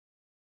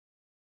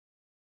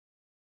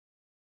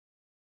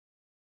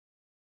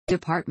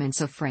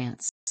Departments of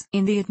France.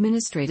 In the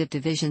administrative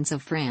divisions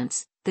of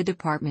France, the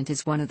department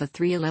is one of the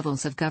three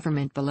levels of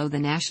government below the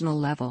national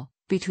level,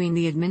 between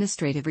the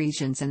administrative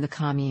regions and the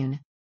commune.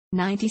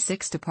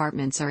 96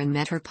 departments are in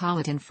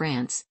metropolitan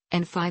France,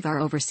 and 5 are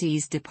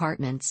overseas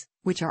departments,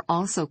 which are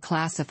also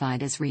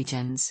classified as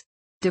regions.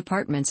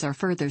 Departments are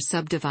further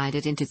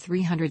subdivided into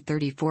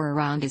 334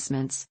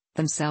 arrondissements,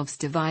 themselves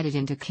divided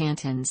into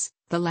cantons.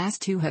 The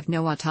last two have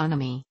no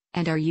autonomy,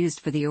 and are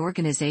used for the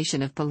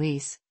organization of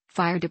police,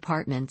 fire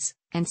departments,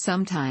 and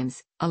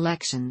sometimes,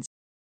 elections.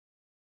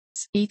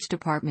 Each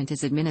department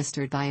is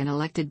administered by an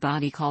elected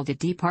body called a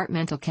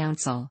departmental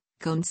council,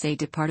 conseils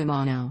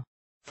départementaux.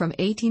 From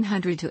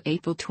 1800 to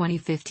April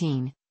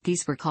 2015,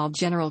 these were called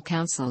general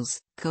councils,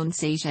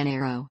 conseils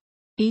généraux.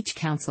 Each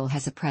council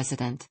has a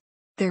president.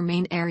 Their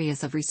main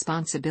areas of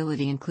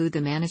responsibility include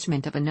the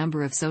management of a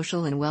number of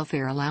social and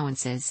welfare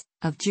allowances,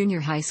 of junior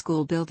high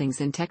school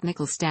buildings and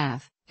technical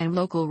staff, and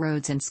local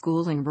roads and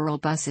school and rural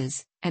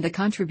buses, and a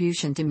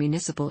contribution to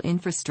municipal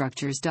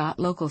infrastructures.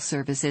 Local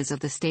services of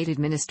the state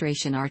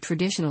administration are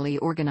traditionally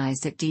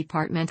organized at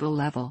departmental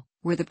level,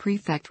 where the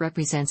prefect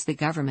represents the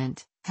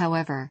government.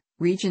 However,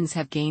 regions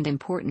have gained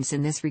importance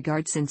in this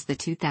regard since the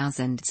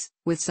 2000s,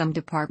 with some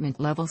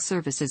department-level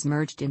services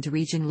merged into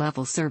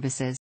region-level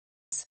services.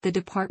 The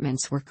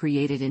departments were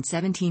created in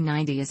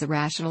 1790 as a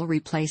rational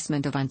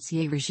replacement of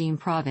ancien regime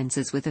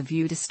provinces with a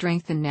view to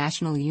strengthen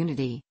national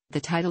unity.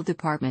 The title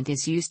department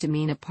is used to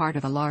mean a part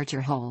of a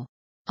larger whole.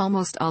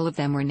 Almost all of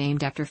them were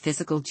named after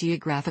physical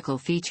geographical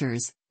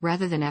features,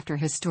 rather than after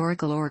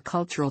historical or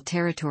cultural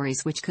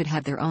territories which could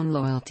have their own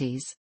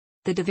loyalties.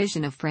 The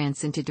division of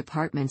France into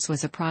departments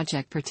was a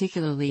project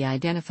particularly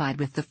identified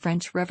with the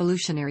French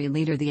revolutionary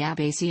leader the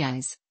Abbé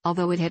Sieyès,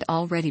 although it had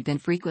already been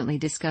frequently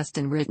discussed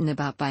and written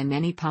about by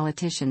many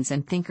politicians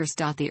and thinkers.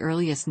 The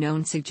earliest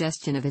known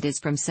suggestion of it is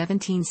from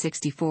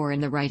 1764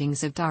 in the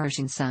writings of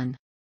D'Argenson.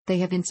 They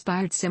have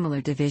inspired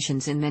similar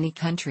divisions in many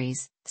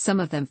countries, some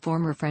of them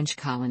former French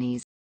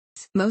colonies.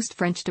 Most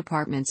French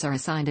departments are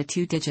assigned a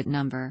two-digit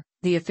number,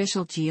 the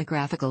official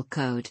geographical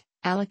code,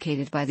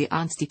 allocated by the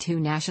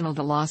Institut National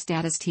de la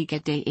Statistique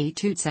et des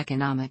Études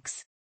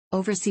Économiques.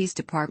 Overseas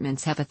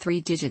departments have a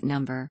three-digit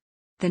number.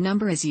 The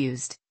number is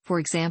used, for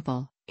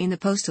example, in the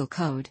postal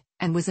code,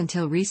 and was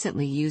until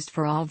recently used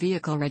for all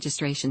vehicle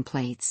registration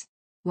plates.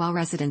 While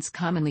residents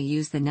commonly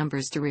use the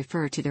numbers to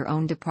refer to their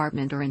own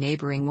department or a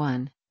neighboring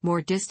one,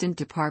 more distant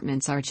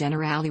departments are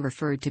generally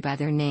referred to by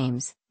their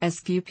names, as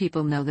few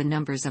people know the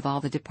numbers of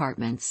all the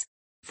departments.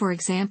 For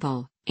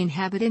example,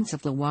 inhabitants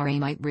of Loire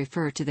might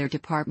refer to their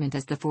department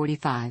as the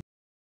 45.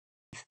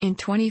 In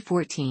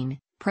 2014,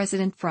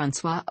 President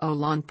François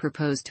Hollande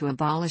proposed to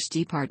abolish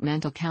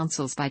departmental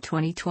councils by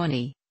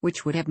 2020,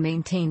 which would have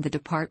maintained the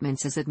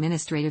departments as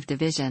administrative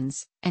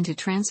divisions, and to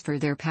transfer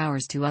their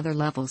powers to other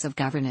levels of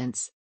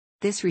governance.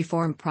 This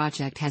reform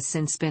project has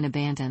since been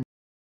abandoned.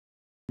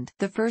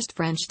 The first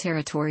French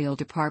territorial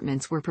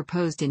departments were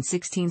proposed in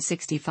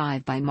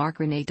 1665 by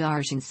Marc-René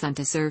d'Argenson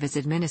to serve as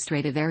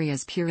administrative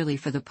areas purely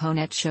for the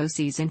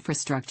Pontet-Chaussées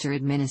infrastructure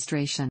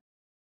administration.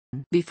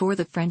 Before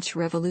the French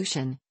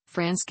Revolution,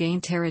 France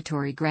gained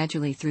territory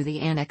gradually through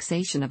the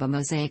annexation of a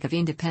mosaic of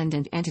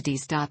independent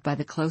entities. By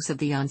the close of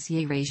the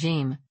Ancien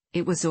Régime,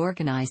 it was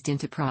organized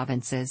into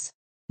provinces.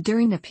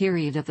 During the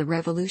period of the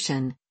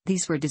Revolution,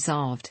 these were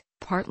dissolved,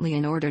 partly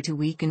in order to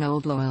weaken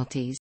old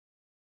loyalties.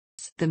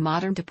 The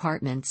modern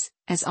departments,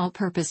 as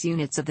all-purpose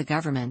units of the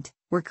government,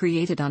 were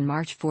created on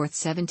March 4,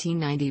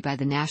 1790 by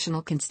the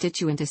National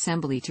Constituent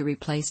Assembly to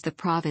replace the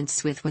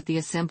province with what the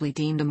Assembly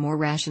deemed a more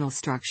rational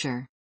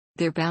structure.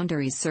 Their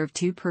boundaries served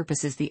two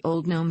purposes. The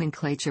old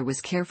nomenclature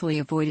was carefully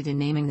avoided in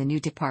naming the new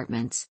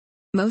departments.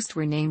 Most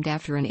were named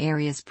after an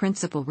area's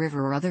principal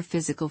river or other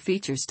physical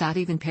features.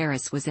 Even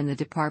Paris was in the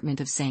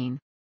department of Seine.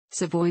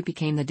 Savoy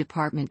became the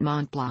department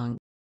Mont Blanc.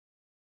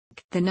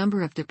 The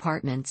number of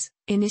departments,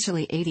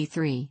 initially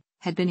 83,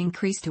 had been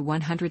increased to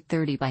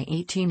 130 by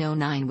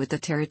 1809 with the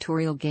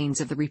territorial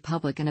gains of the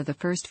Republic and of the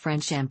First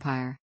French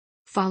Empire.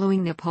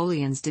 Following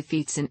Napoleon's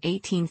defeats in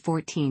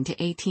 1814 to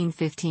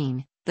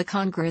 1815, the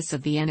Congress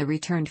of Vienna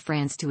returned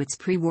France to its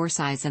pre-war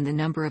size and the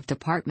number of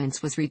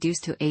departments was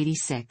reduced to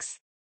 86.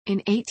 In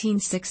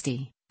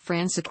 1860,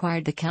 France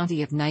acquired the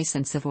county of Nice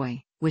and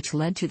Savoy, which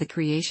led to the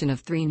creation of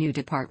 3 new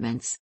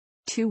departments.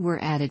 2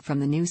 were added from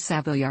the new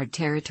Savoyard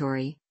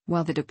territory,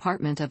 while the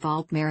Department of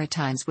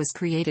Alpes-Maritimes was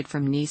created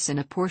from Nice and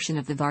a portion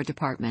of the Var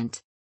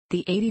department.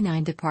 The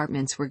 89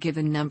 departments were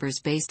given numbers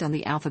based on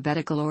the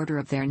alphabetical order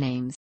of their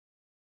names.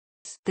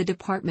 The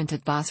department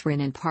of Bas-Rhin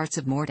and parts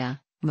of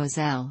Morta,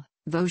 Moselle,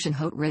 Vosges and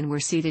Haute-Rhin were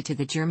ceded to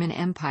the German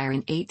Empire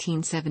in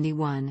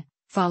 1871,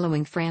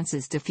 following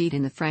France's defeat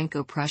in the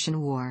Franco-Prussian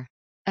War.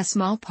 A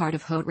small part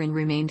of Haute-Rhin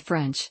remained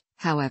French,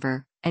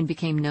 however, and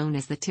became known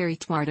as the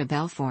Territoire de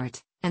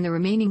Belfort, and the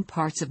remaining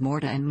parts of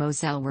Morta and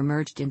Moselle were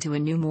merged into a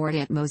new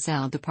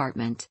Morta-et-Moselle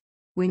department.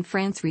 When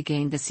France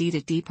regained the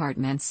ceded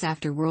departments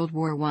after World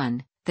War I,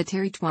 the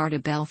Territoire de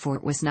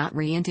Belfort was not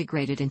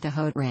reintegrated into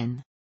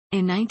Haute-Rhin.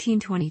 In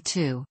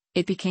 1922,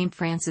 it became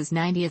France's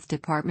 90th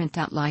department.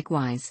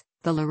 Likewise,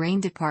 the Lorraine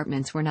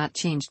departments were not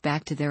changed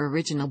back to their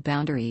original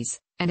boundaries,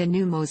 and a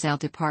new Moselle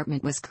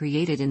department was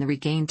created in the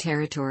regained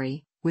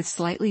territory, with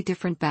slightly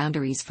different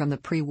boundaries from the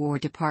pre-war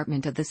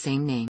department of the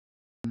same name.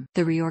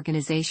 The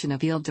reorganization of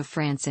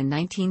Île-de-France in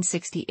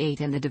 1968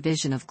 and the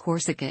division of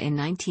Corsica in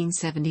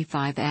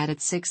 1975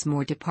 added 6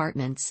 more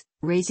departments,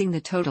 raising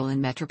the total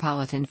in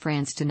metropolitan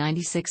France to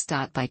 96.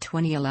 By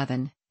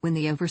 2011, when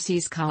the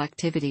overseas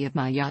collectivity of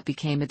Mayotte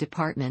became a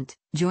department,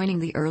 joining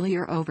the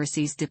earlier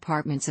overseas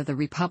departments of the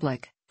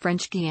Republic,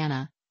 French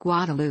Guiana,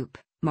 Guadeloupe,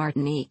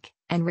 Martinique,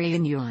 and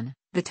Réunion,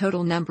 the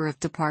total number of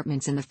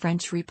departments in the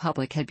French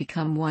Republic had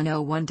become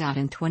 101.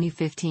 In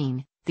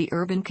 2015, the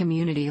urban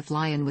community of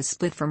Lyon was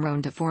split from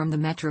Rhône to form the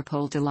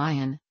Métropole de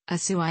Lyon, a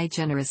sui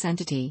generis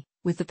entity,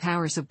 with the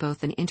powers of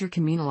both an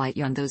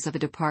intercommunalite and those of a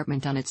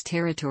department on its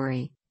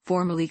territory,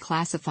 formally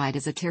classified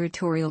as a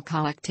territorial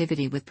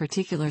collectivity with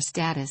particular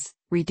status,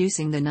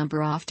 reducing the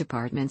number of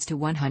departments to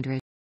 100.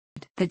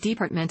 The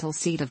departmental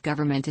seat of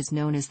government is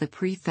known as the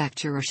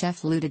prefecture or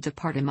chef-lieu de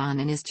département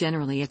and is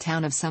generally a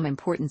town of some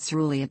importance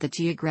really at the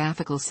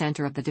geographical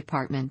center of the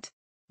department.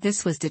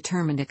 This was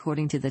determined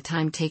according to the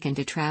time taken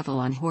to travel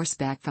on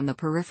horseback from the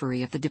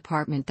periphery of the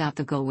department.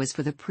 The goal was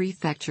for the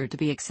prefecture to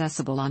be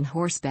accessible on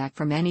horseback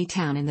from any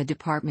town in the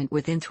department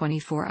within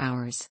 24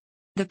 hours.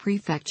 The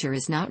prefecture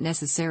is not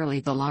necessarily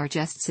the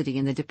largest city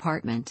in the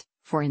department.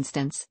 For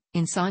instance,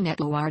 in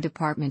Saône-et-Loire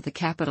department the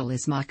capital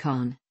is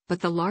Mâcon,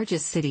 but the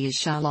largest city is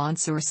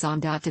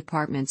Chalon-sur-Saône.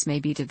 Departments may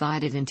be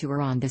divided into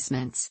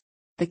arrondissements.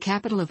 The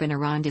capital of an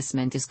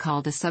arrondissement is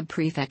called a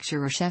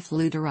subprefecture or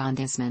chef-lieu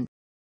d'arrondissement.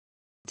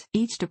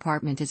 Each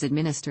department is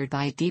administered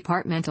by a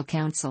departmental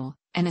council,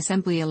 an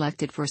assembly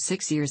elected for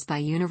 6 years by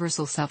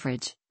universal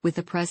suffrage, with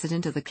the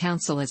president of the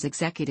council as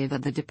executive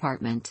of the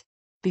department.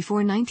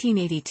 Before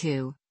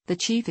 1982, the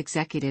chief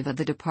executive of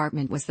the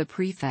department was the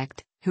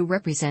prefect, who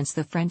represents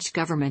the French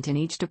government in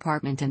each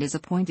department and is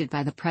appointed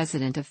by the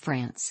President of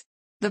France.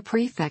 The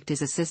prefect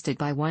is assisted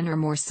by 1 or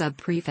more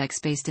sub-prefects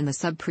based in the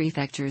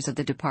sub-prefectures of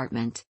the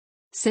department.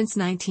 Since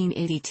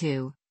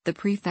 1982, the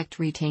prefect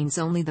retains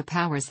only the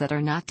powers that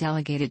are not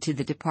delegated to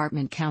the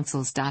department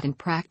councils. In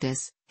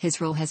practice, his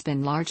role has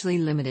been largely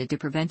limited to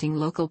preventing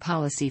local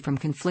policy from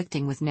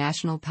conflicting with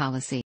national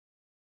policy.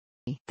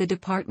 The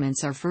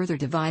departments are further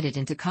divided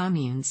into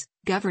communes,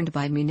 governed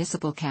by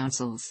municipal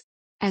councils.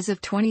 As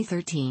of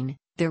 2013,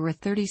 there were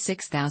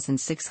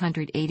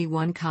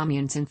 36,681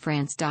 communes in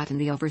France. In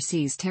the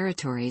overseas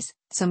territories,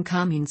 some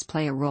communes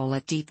play a role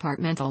at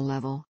departmental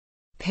level.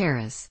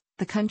 Paris,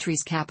 the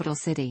country's capital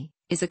city,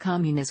 is a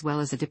commune as well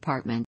as a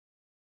department.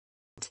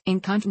 In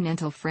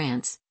continental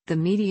France, the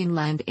median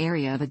land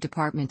area of a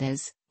department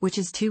is, which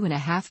is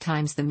 2.5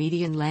 times the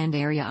median land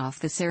area of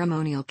the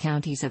ceremonial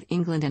counties of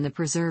England and the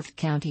preserved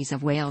counties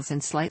of Wales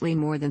and slightly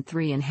more than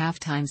 3.5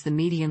 times the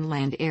median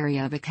land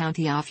area of a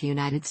county of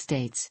United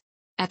States.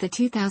 At the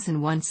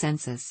 2001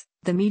 census,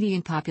 the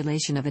median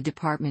population of a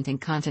department in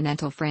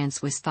continental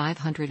France was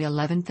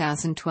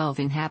 511,012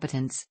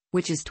 inhabitants,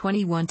 which is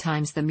 21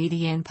 times the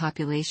median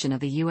population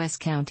of a U.S.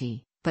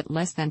 county, but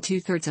less than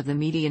 2/3 of the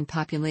median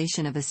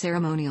population of a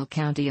ceremonial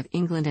county of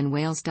England and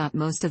Wales.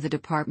 Most of the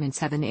departments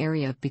have an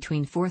area of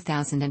between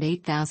 4,000 and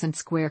 8,000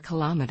 square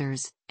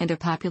kilometers, and a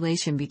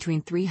population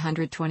between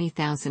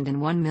 320,000 and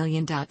 1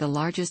 million. The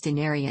largest in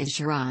area is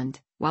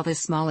Gironde, while the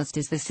smallest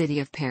is the city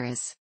of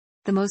Paris.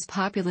 The most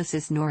populous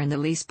is Nord and the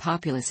least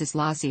populous is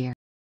Lozère.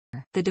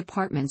 The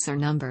departments are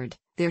numbered.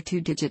 Their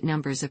 2-digit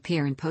numbers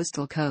appear in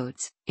postal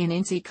codes, in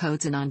INSEE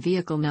codes and on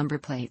vehicle number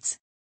plates.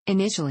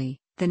 Initially,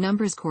 the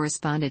numbers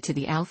corresponded to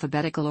the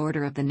alphabetical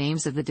order of the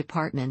names of the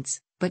departments,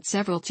 but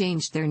several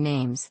changed their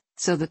names,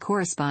 so the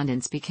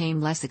correspondence became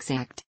less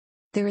exact.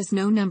 There is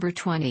no number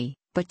 20,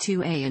 but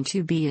 2A and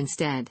 2B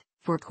instead,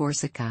 for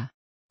Corsica.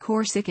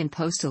 Corsican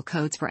postal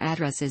codes for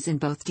addresses in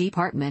both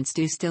departments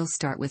do still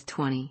start with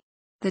 20.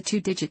 The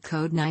 2-digit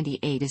code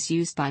 98 is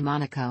used by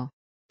Monaco.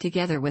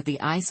 Together with the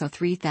ISO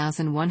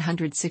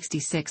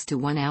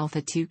 3166-1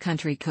 Alpha 2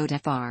 country code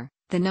FR,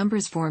 the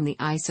numbers form the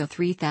ISO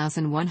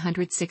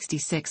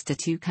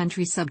 3166-2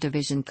 country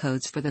subdivision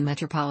codes for the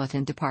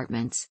metropolitan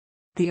departments.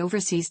 The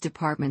overseas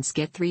departments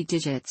get 3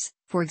 digits,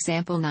 for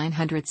example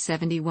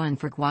 971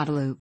 for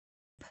Guadeloupe.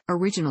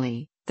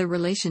 Originally, the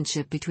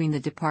relationship between the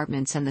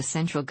departments and the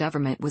central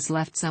government was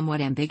left somewhat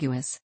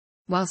ambiguous.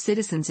 While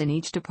citizens in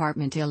each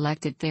department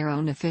elected their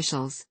own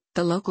officials,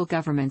 the local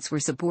governments were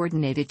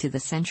subordinated to the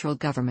central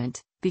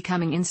government,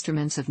 becoming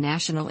instruments of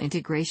national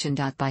integration.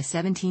 By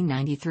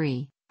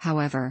 1793,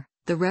 however,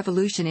 the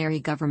revolutionary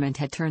government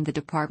had turned the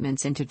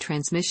departments into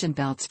transmission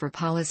belts for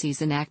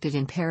policies enacted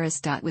in Paris.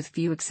 With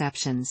few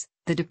exceptions,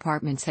 the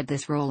departments had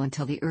this role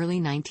until the early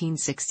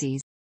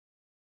 1960s.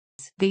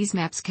 These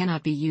maps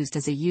cannot be used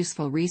as a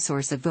useful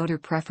resource of voter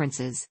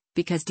preferences,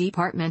 because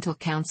departmental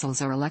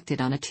councils are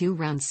elected on a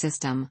 2-round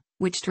system,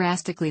 which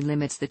drastically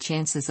limits the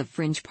chances of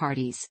fringe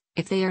parties,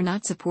 if they are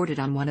not supported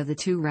on one of the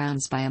 2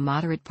 rounds by a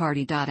moderate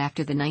party.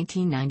 After the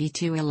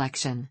 1992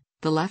 election,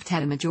 the left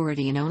had a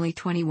majority in only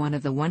 21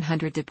 of the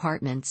 100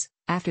 departments.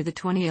 After the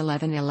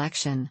 2011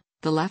 election,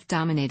 the left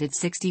dominated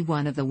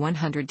 61 of the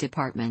 100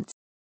 departments.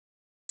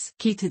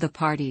 Key to the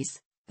parties.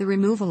 The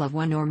removal of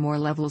one or more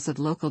levels of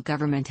local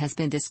government has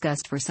been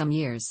discussed for some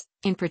years,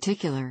 in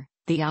particular,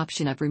 the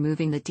option of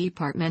removing the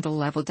departmental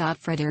level.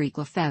 Frédéric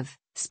Lefebvre,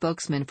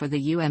 spokesman for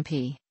the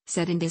UMP,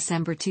 said in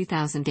December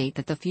 2008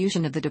 that the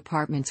fusion of the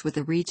departments with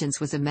the regions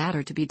was a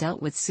matter to be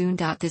dealt with soon.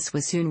 This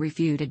was soon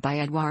refuted by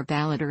Edouard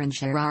Balladur and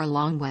Gérard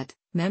Longuet,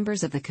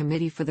 members of the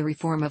Committee for the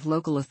Reform of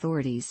Local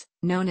Authorities,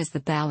 known as the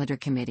Balladur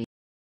Committee.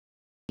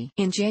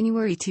 In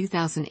January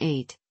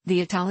 2008,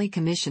 the Attali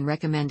Commission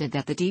recommended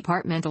that the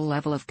departmental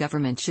level of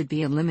government should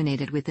be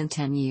eliminated within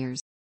 10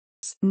 years.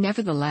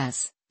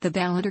 Nevertheless, the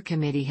Balladur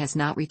Committee has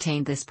not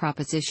retained this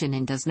proposition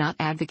and does not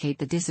advocate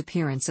the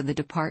disappearance of the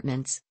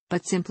departments,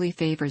 but simply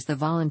favors the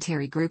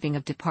voluntary grouping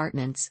of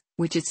departments,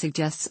 which it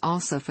suggests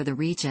also for the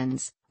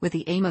regions, with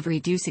the aim of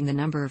reducing the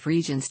number of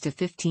regions to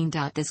 15.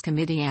 This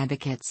committee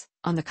advocates,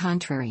 on the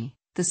contrary,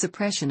 the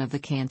suppression of the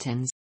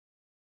cantons.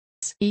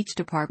 Each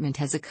department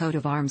has a coat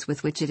of arms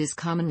with which it is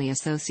commonly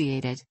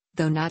associated,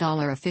 though not all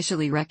are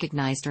officially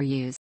recognized or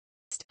used.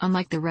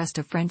 Unlike the rest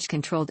of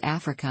French-controlled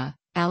Africa,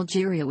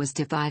 Algeria was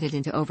divided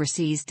into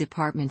overseas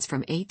departments from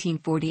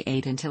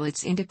 1848 until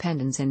its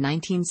independence in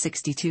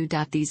 1962.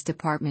 These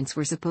departments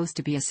were supposed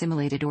to be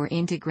assimilated or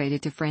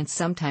integrated to France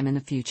sometime in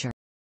the future.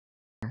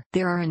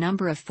 There are a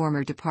number of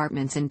former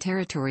departments and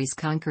territories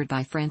conquered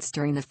by France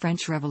during the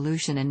French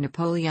Revolution and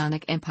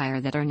Napoleonic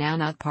Empire that are now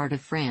not part of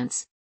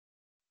France.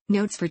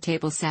 Notes for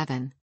Table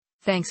 7.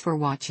 Thanks for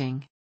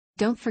watching.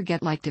 Don't forget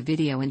to like the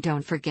video and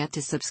don't forget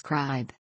to subscribe.